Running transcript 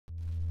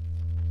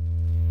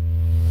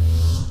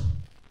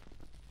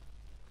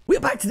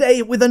back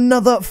today with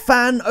another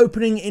fan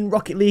opening in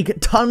Rocket League.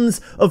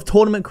 Tons of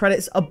tournament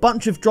credits, a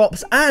bunch of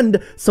drops,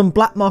 and some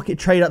black market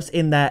trade ups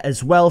in there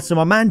as well. So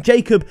my man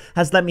Jacob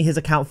has lent me his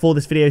account for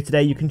this video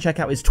today. You can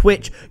check out his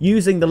Twitch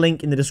using the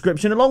link in the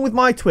description, along with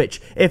my Twitch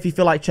if you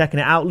feel like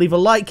checking it out. Leave a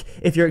like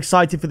if you're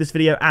excited for this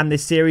video and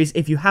this series.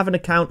 If you have an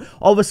account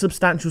of a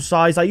substantial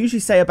size, I usually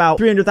say about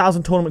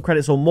 300,000 tournament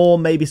credits or more,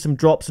 maybe some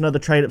drops and other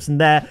trade ups in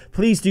there,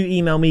 please do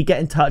email me, get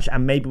in touch,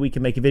 and maybe we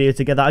can make a video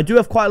together. I do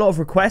have quite a lot of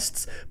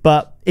requests,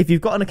 but if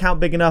you've got an account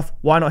big enough,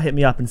 why not hit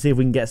me up and see if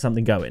we can get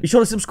something going. Be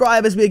sure to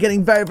subscribe as we are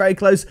getting very, very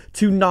close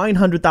to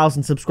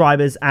 900,000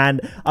 subscribers,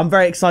 and I'm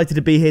very excited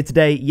to be here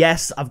today.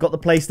 Yes, I've got the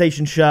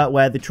PlayStation shirt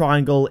where the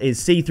triangle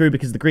is see-through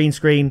because of the green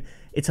screen.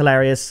 It's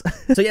hilarious.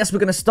 So yes, we're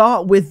going to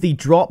start with the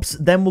drops,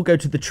 then we'll go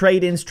to the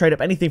trade-ins, trade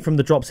up anything from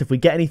the drops if we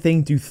get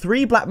anything, do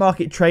 3 black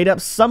market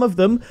trade-ups. Some of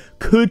them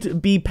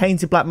could be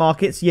painted black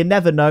markets, you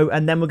never know,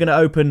 and then we're going to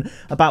open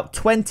about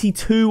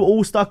 22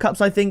 All-Star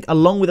Cups, I think,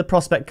 along with a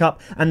Prospect Cup,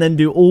 and then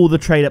do all the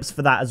trade-ups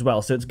for that as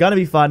well. So it's going to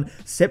be fun.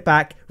 Sit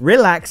back,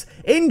 relax,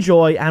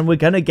 enjoy, and we're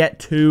going to get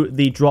to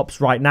the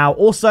drops right now.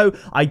 Also,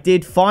 I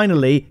did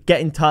finally get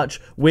in touch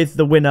with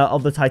the winner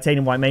of the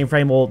titanium white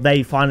mainframe, or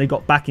they finally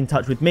got back in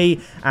touch with me,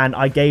 and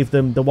I gave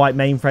them the white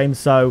mainframe.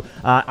 So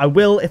I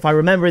will, if I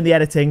remember in the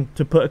editing,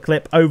 to put a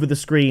clip over the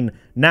screen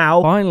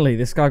now. Finally,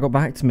 this guy got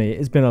back to me.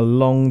 It's been a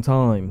long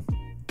time.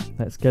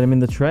 Let's get him in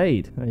the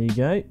trade. There you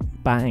go.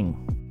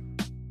 Bang.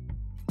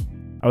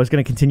 I was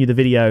going to continue the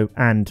video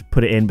and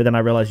put it in, but then I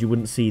realized you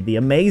wouldn't see the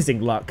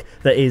amazing luck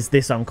that is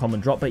this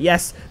uncommon drop. But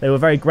yes, they were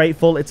very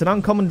grateful. It's an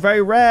uncommon,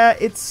 very rare.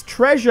 It's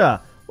treasure.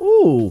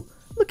 Ooh.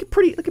 Looking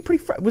pretty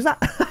was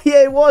that?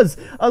 Yeah, it was.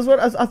 I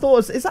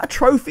thought, is that a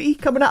trophy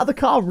coming out of the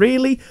car?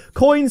 Really?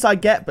 Coins I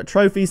get, but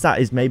trophies, that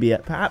is maybe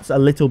perhaps a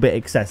little bit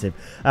excessive.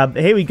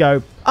 Here we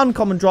go.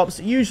 Uncommon drops.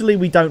 Usually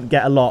we don't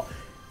get a lot.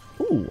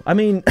 Ooh, I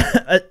mean,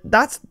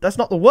 that's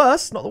not the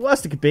worst. Not the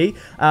worst it could be.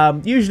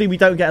 Usually we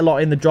don't get a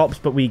lot in the drops,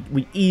 but we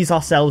ease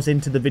ourselves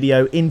into the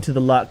video, into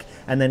the luck,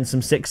 and then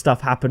some sick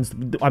stuff happens.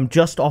 I'm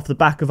just off the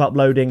back of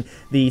uploading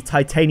the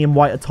titanium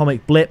white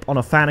atomic blip on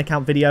a fan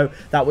account video.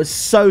 That was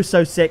so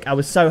sick. I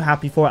was so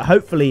happy for it.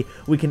 Hopefully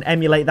we can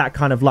emulate that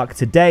kind of luck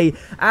today.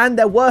 And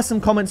there were some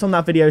comments on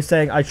that video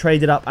saying I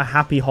traded up a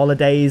happy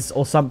holidays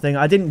or something.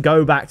 I didn't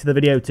go back to the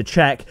video to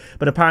check,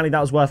 but apparently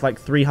that was worth like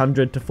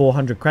 300 to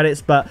 400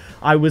 credits. But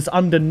I was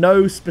under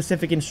no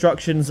specific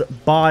instructions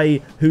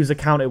by whose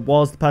account it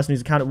was, the person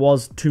whose account it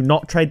was, to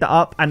not trade that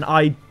up. And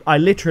I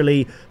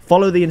literally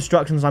follow the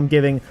instructions I'm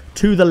giving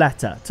to the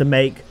letter to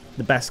make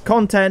the best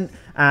content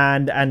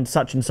and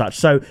such and such.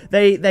 So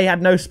they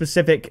had no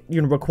specific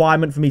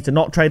requirement for me to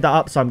not trade that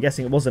up, so I'm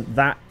guessing it wasn't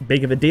that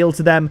big of a deal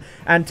to them.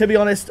 And to be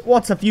honest,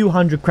 what's a few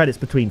hundred credits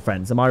between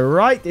friends? Am I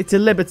right? It's a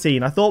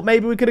libertine. I thought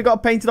maybe we could have got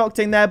a painted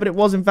octane there, but it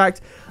was in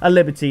fact a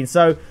libertine.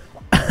 So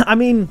I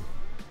mean,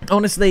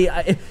 honestly,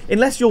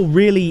 unless you're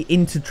really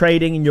into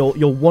trading and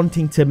you're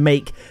wanting to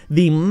make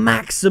the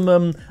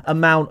maximum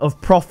amount of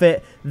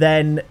profit,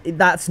 then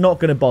that's not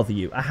going to bother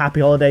you. A happy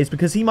holidays,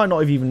 because he might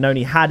not have even known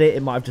he had it. It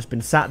might have just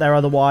been sat there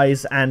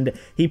otherwise, and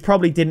he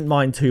probably didn't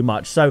mind too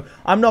much. So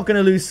I'm not going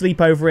to lose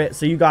sleep over it.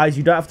 So you guys,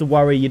 you don't have to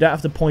worry. You don't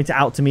have to point it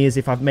out to me as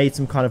if I've made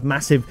some kind of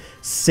massive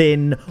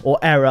sin or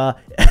error.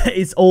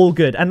 It's all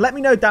good. And let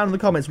me know down in the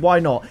comments, why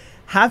not?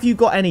 Have you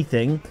got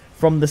anything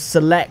from the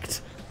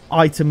select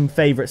item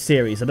favorite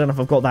series? I don't know if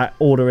I've got that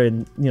order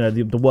in,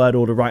 the word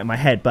order right in my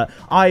head, but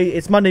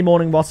it's Monday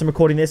morning whilst I'm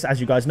recording this. As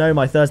you guys know,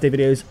 my Thursday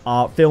videos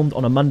are filmed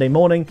on a Monday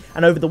morning,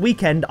 and over the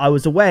weekend I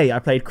was away. I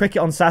played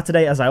cricket on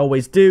Saturday, as I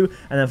always do,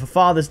 and then for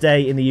Father's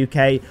Day in the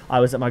UK,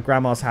 I was at my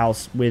grandma's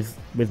house with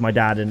my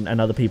dad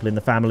and other people in the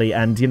family.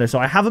 And so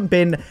I haven't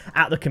been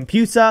at the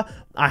computer,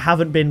 I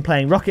haven't been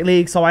playing Rocket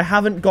League, so I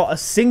haven't got a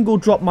single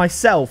drop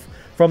myself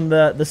from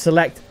the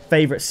select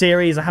favorite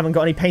series. I haven't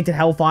got any painted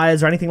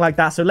Hellfires or anything like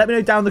that. So let me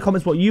know down in the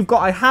comments what you've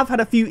got. I have had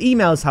a few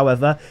emails,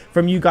 however,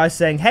 from you guys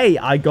saying, hey,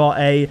 I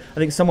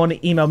think someone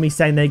emailed me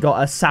saying they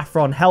got a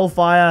Saffron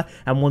Hellfire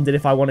and wondered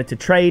if I wanted to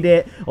trade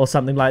it or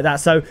something like that.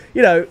 So,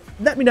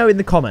 let me know in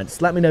the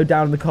comments. Let me know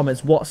down in the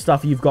comments what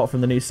stuff you've got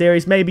from the new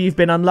series. Maybe you've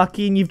been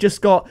unlucky and you've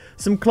just got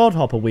some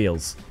Clodhopper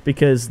wheels,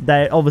 because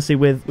they're obviously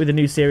with the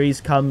new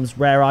series comes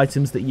rare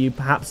items that you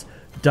perhaps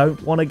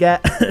don't want to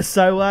get.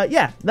 So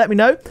yeah, let me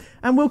know,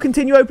 and we'll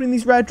continue opening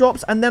these rare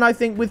drops. And then I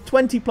think with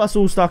 20 plus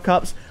All-Star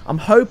Cups, I'm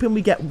hoping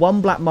we get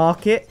 1 black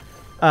market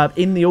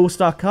in the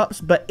All-Star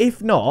Cups. But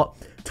if not,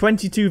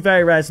 22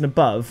 very rares and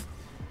above,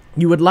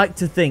 you would like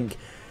to think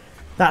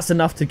that's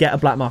enough to get a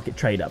black market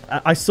trade up.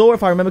 I saw,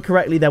 if I remember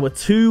correctly, there were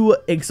 2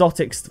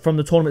 exotics from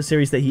the tournament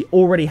series that he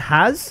already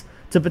has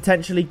to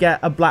potentially get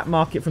a black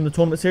market from the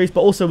tournament series,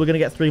 but also we're going to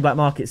get 3 black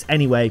markets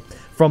anyway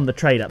from the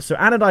trade up. So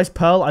Anodized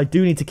Pearl, I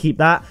do need to keep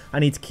that. I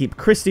need to keep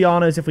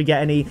Cristianos if we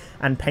get any,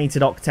 and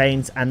Painted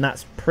Octanes, and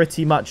that's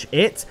pretty much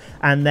it.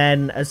 And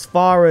then as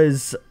far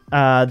as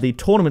the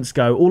tournaments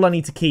go, all I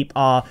need to keep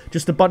are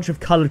just a bunch of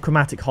colored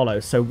chromatic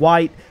hollows. So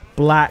white,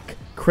 black,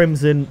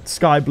 crimson,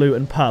 sky blue,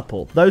 and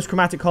purple. Those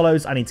chromatic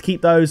hollows, I need to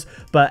keep those,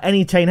 but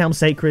any Chainhelm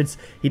Sacreds,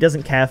 he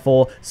doesn't care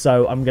for,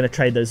 so I'm going to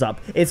trade those up.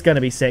 It's going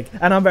to be sick,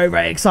 and I'm very,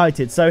 very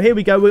excited. So here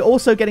we go. We're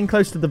also getting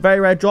close to the very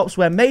rare drops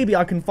where maybe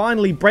I can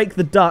finally break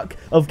the duck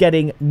of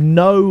getting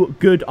no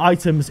good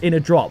items in a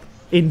drop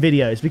in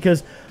videos,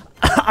 because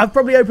I've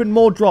probably opened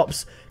more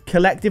drops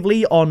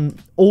collectively on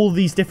all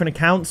these different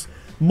accounts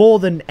more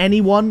than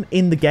anyone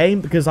in the game,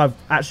 because I've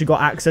actually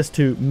got access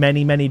to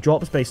many, many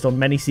drops based on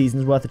many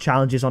seasons worth of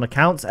challenges on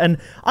accounts, and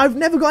I've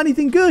never got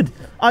anything good.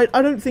 I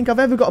don't think I've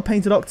ever got a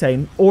painted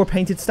Octane or a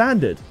painted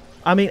Standard.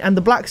 I mean, and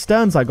the Black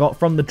Sterns I got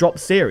from the drop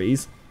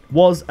series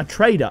was a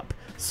trade up,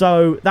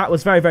 so that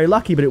was very, very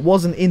lucky, but it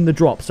wasn't in the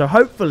drop. So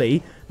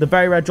hopefully the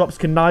very rare drops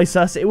can nice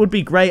us. It would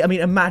be great. I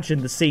mean,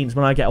 imagine the scenes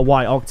when I get a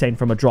white Octane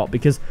from a drop,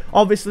 because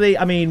obviously,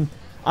 I mean,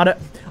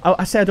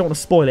 I say I don't want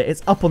to spoil it.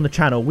 It's up on the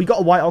channel. We got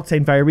a white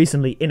Octane very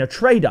recently in a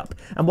trade up,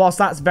 and whilst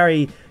that's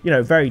very, you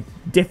know, very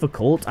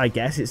difficult, I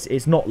guess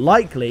it's not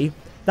likely.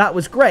 That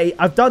was great.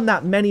 I've done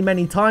that many,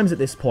 many times at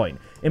this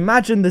point.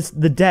 Imagine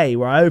the day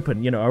where I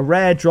open, you know, a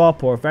rare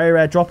drop or a very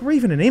rare drop or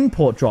even an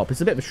import drop. It's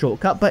a bit of a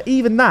shortcut, but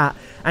even that,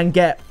 and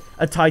get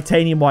a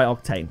titanium white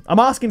Octane. I'm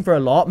asking for a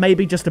lot,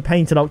 maybe just a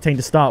painted Octane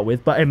to start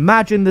with, but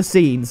imagine the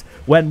scenes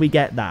when we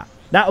get that.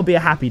 That would be a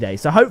happy day.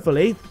 So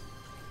hopefully,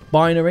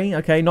 binary,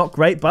 okay, not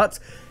great, but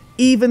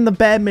even the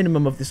bare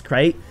minimum of this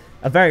crate,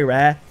 a very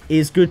rare,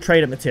 is good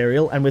trade-up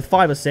material, and with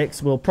 5 or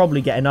 6, we'll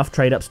probably get enough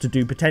trade-ups to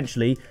do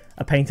potentially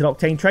a painted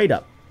Octane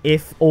trade-up,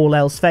 if all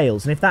else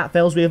fails. And if that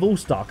fails, we have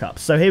all-star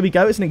cups. So here we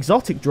go. It's an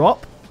exotic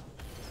drop.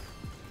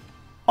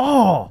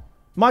 Oh,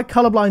 my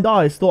colorblind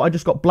eyes thought I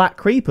just got black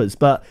creepers,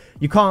 but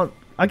you can't.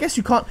 I guess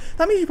you can't.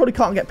 That means you probably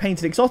can't get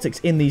painted exotics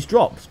in these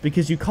drops,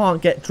 because you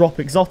can't get drop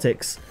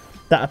exotics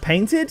that are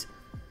painted.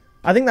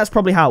 I think that's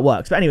probably how it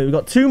works. But anyway, we've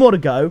got 2 more to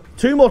go.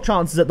 2 more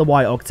chances at the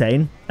white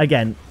Octane.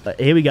 Again,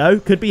 here we go.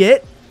 Could be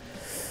it.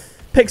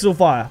 Pixel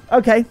Fire.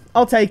 Okay,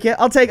 I'll take it.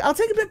 I'll take a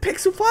bit of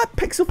Pixel Fire.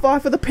 Pixel Fire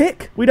for the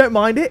pick. We don't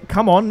mind it.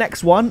 Come on,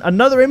 next one.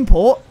 Another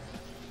import.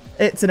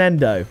 It's an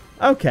Endo.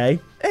 Okay.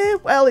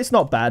 Well, it's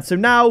not bad. So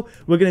now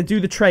we're going to do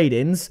the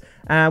trade-ins,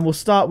 and we'll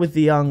start with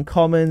the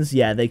uncommons.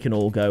 Yeah, they can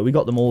all go. We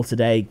got them all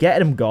today. Get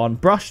them gone.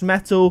 Brushed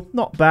metal.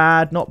 Not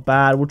bad. Not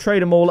bad. We'll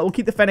trade them all. We'll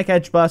keep the Fennec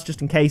Edge Burst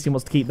just in case he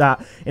wants to keep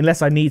that,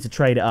 unless I need to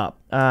trade it up.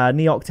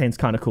 Neoctane's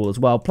kind of cool as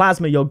well.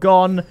 Plasma, you're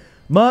gone.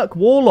 Merc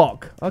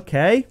Warlock.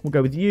 Okay, we'll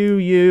go with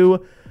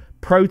you,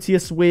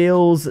 Proteus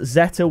Wheels,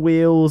 Zeta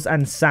Wheels,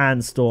 and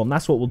Sandstorm.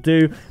 That's what we'll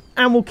do.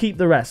 And we'll keep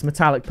the rest.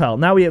 Metallic Pearl.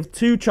 Now we have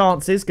 2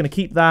 chances. Going to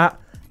keep that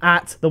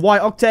at the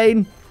white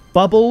Octane.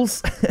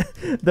 Bubbles.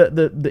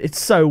 It's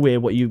so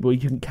weird what you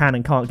can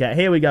and can't get.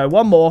 Here we go.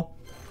 One more.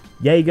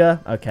 Jaeger.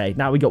 Okay,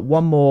 now we got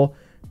 1 more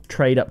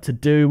trade up to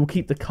do. We'll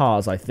keep the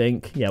cars, I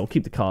think. Yeah, we'll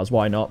keep the cars.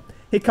 Why not?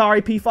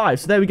 Hikari P5.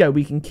 So there we go.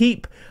 We can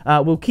keep,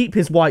 we'll keep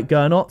his white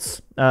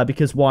Gurnots,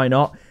 because why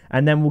not?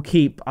 And then we'll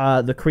keep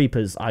the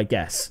creepers, I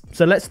guess.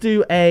 So let's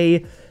do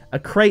a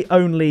crate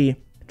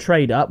only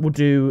trade up. We'll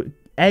do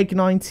Egg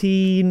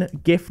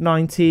 19, Gift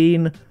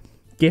 19,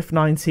 Gift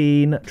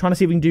 19. Trying to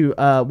see if we can do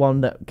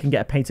one that can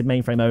get a painted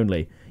mainframe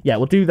only. Yeah,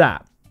 we'll do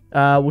that.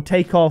 We'll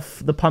take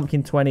off the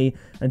Pumpkin 20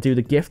 and do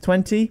the Gift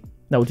 20.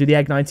 No, we'll do the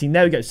Egg 19.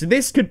 There we go. So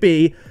this could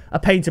be a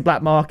painted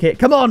black market.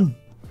 Come on.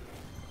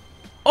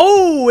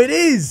 Oh, it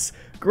is!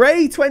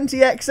 Grey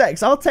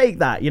 20XX. I'll take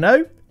that, you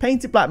know?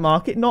 Painted black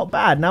market, not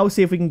bad. Now we'll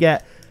see if we can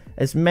get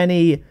as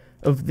many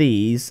of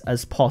these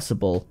as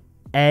possible.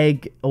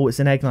 Egg. Oh, it's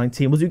an Egg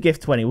 19. We'll do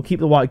Gift 20. We'll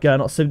keep the white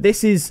Gurnot. So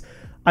this is...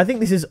 I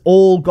think this is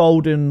all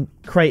golden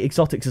crate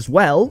exotics as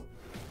well.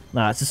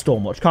 Nah, it's a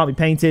Stormwatch. Can't be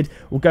painted.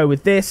 We'll go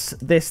with this,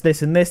 and this.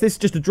 This is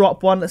just a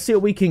drop one. Let's see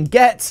what we can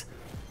get.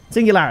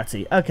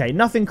 Singularity. Okay,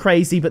 nothing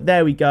crazy, but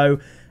there we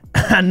go.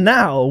 And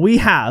now we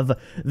have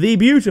the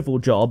beautiful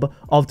job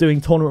of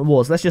doing tournament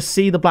rewards. Let's just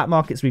see the black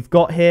markets we've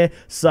got here.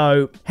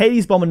 So,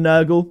 Hades Bomb and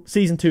Nurgle,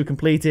 Season 2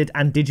 completed,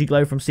 and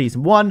Digiglow from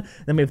Season 1.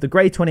 Then we have the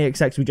Grey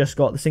 20XX, we just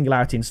got the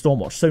Singularity and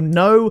Stormwatch. So,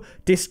 no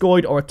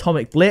Discoid or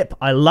Atomic Blip.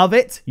 I love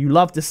it. You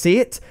love to see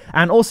it.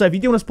 And also, if you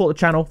do want to support the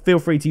channel, feel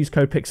free to use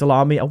code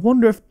PixelArmy. I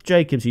wonder if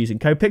Jacob's using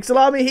code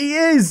PixelArmy. He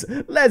is!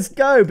 Let's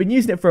go! Been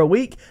using it for a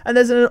week. And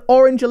there's an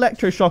orange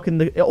electroshock in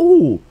the...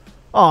 Ooh!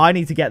 Oh, I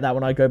need to get that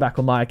when I go back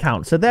on my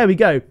account. So there we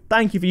go.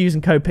 Thank you for using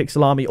code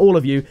PixelArmy, all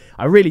of you.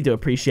 I really do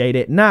appreciate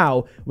it.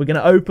 Now, we're going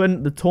to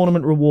open the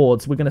tournament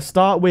rewards. We're going to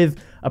start with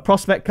a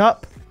Prospect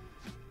Cup.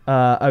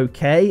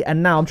 Okay.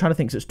 And now I'm trying to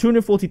think. So it's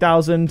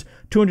 240,000,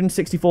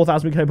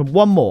 264,000. We can open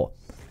 1 more.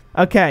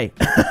 Okay.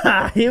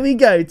 Here we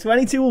go.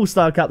 22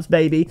 All-Star Cups,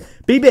 baby.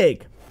 Be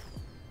big.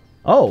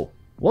 Oh.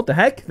 What the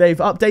heck? They've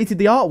updated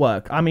the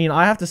artwork. I mean,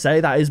 I have to say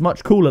that is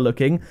much cooler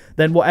looking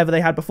than whatever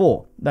they had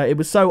before. It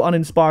was so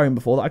uninspiring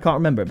before that I can't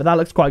remember it, but that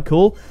looks quite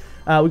cool.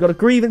 We've got a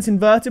Grievance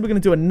inverted. We're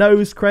going to do a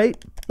nose crate.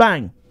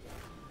 Bang.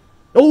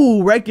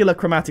 Oh, regular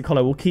chromatic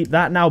hollow. We'll keep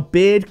that. Now,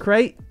 beard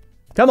crate.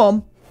 Come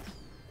on.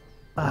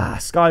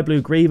 Sky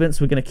blue Grievance.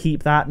 We're going to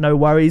keep that. No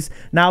worries.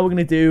 Now we're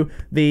going to do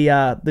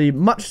the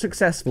much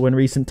successful in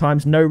recent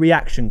times no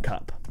reaction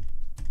cup.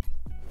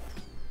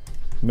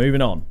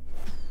 Moving on.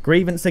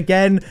 Grievance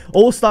again.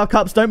 All-Star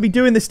Cups, don't be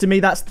doing this to me.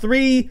 That's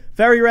 3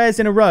 very rares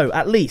in a row,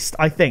 at least,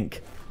 I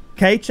think.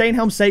 Okay, Chain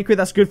Helm Sacred,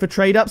 that's good for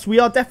trade-ups. We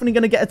are definitely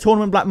going to get a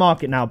tournament black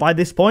market now by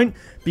this point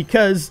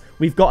because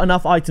we've got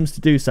enough items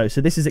to do so.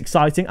 So this is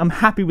exciting. I'm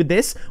happy with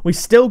this. We've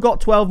still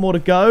got 12 more to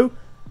go.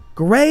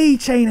 Grey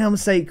Chain Helm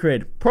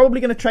Sacred. Probably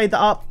going to trade that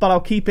up, but I'll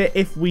keep it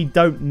if we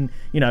don't,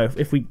 you know,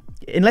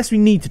 unless we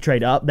need to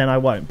trade it up, then I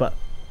won't. But,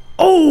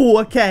 oh,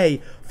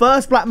 okay.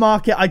 First black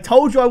market. I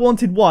told you I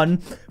wanted one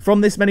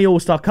from this many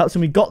All-Star Cups,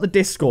 and we got the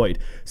Discoid.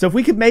 So if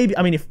we could maybe,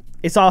 I mean, if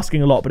it's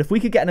asking a lot, but if we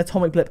could get an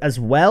Atomic Blip as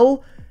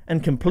well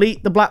and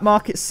complete the black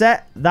market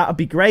set, that would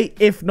be great.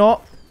 If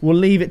not, we'll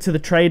leave it to the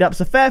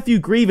trade-ups. A fair few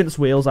Grievance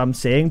wheels I'm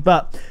seeing,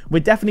 but we're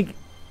definitely...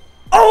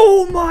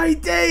 Oh, my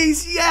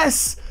days,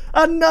 yes!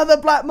 Another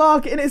black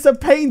market, and it's a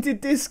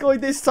painted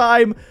Discoid this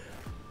time.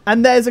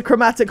 And there's a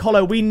chromatic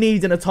holo. We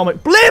need an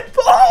Atomic Blip.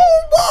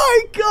 Oh my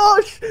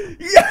gosh.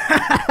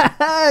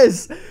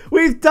 Yes.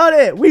 We've done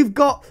it. We've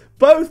got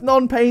both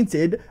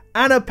non-painted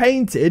and a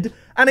painted.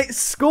 And it's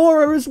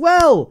Scorer as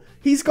well.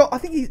 He's got, I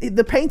think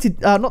the painted,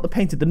 not the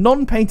painted, the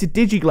non-painted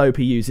Digiglobe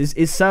he uses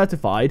is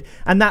certified.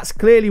 And that's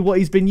clearly what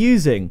he's been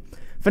using.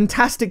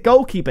 Fantastic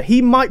goalkeeper.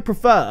 He might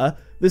prefer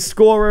the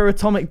Scorer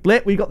Atomic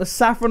Blip. We've got the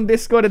Saffron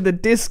Discoid and the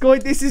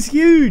Discoid. This is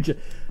huge.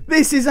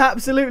 This is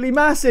absolutely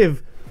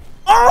massive.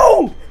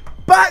 Oh!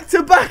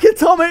 Back-to-back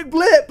Atomic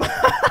Blip!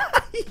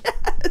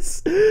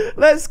 Yes!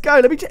 Let's go.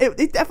 Let me check.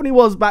 It definitely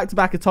was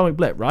back-to-back Atomic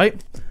Blip,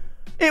 right?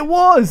 It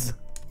was!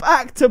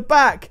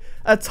 Back-to-back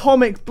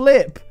Atomic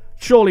Blip.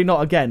 Surely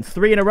not again.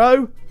 3 in a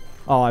row?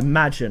 Oh,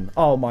 imagine.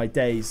 Oh, my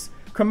days.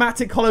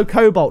 Chromatic Holo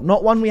Cobalt.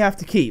 Not one we have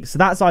to keep, so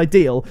that's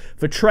ideal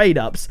for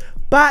trade-ups.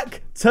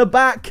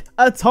 Back-to-back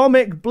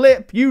Atomic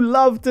Blip. You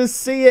love to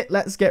see it.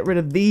 Let's get rid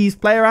of these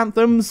player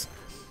anthems.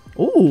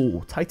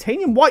 Ooh,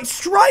 Titanium White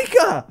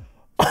Striker!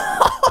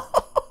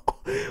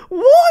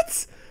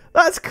 What?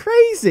 That's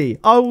crazy.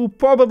 I will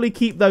probably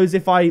keep those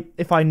if I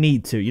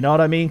need to. You know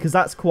what I mean? Because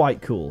that's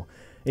quite cool.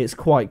 It's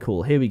quite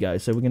cool. Here we go.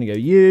 So we're going to go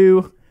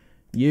you,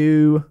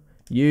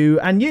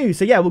 and you.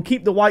 So yeah, we'll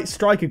keep the White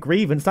Striker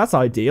Grievance. That's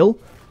ideal.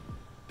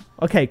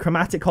 Okay,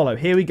 Chromatic Holo.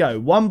 Here we go.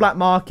 1 black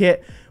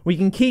market. We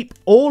can keep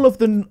all of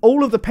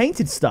the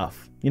painted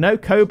stuff. You know,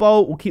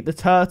 Cobalt. We'll keep the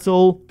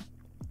Turtle.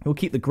 We'll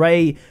keep the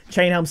Grey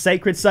Chain Helm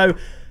Sacred. So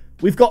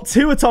we've got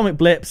 2 Atomic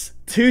Blips,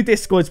 2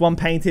 Discoids, 1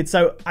 painted.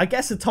 So I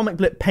guess Atomic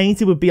Blip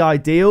painted would be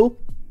ideal.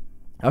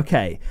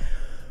 Okay.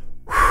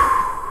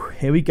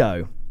 Here we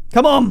go.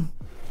 Come on.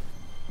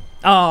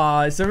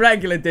 Ah, it's a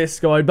regular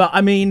Discoid. But,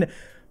 I mean,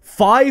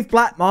 5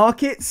 black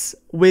markets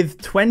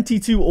with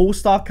 22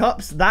 All-Star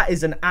Cups. That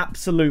is an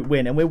absolute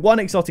win. And we're 1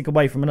 exotic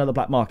away from another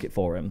black market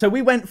for him. So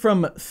we went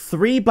from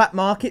 3 black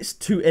markets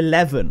to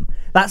 11.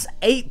 That's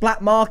 8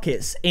 black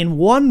markets in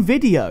 1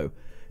 video.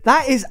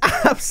 That is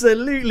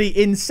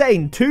absolutely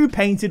insane. 2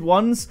 painted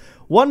ones,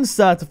 1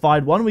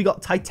 certified one. We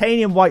got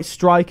Titanium White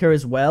Striker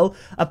as well.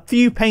 A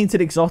few painted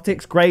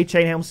exotics, Grey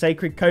Chain Helm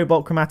Sacred,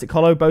 Cobalt Chromatic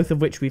Holo, both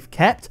of which we've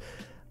kept.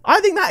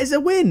 I think that is a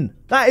win.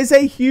 That is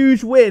a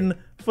huge win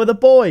for the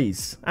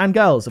boys and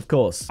girls, of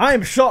course. I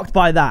am shocked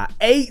by that.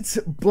 8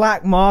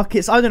 black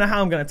markets. I don't know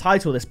how I'm going to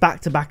title this.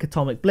 Back-to-back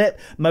Atomic Blip.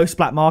 Most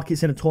black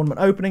markets in a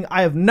tournament opening.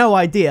 I have no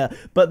idea,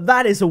 but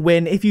that is a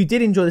win. If you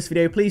did enjoy this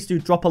video, please do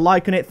drop a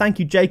like on it. Thank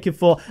you, Jacob,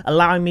 for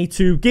allowing me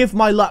to give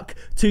my luck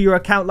to your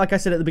account. Like I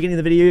said at the beginning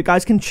of the video, you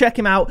guys can check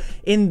him out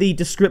in the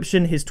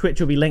description. His Twitch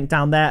will be linked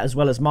down there, as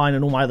well as mine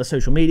and all my other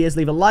social medias.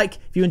 Leave a like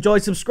if you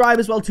enjoyed. Subscribe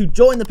as well to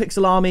join the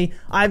Pixel Army.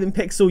 I've been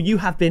Pixel. You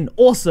have been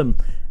awesome,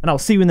 and I'll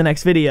see you in the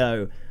next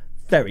video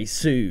very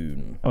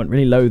soon. I went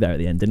really low there at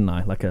the end, didn't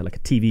I? Like a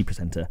TV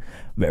presenter.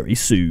 Very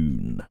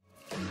soon.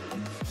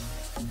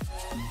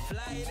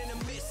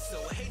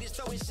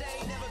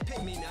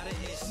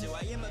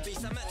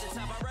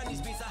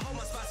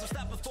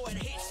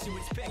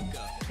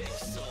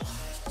 Pickapixel.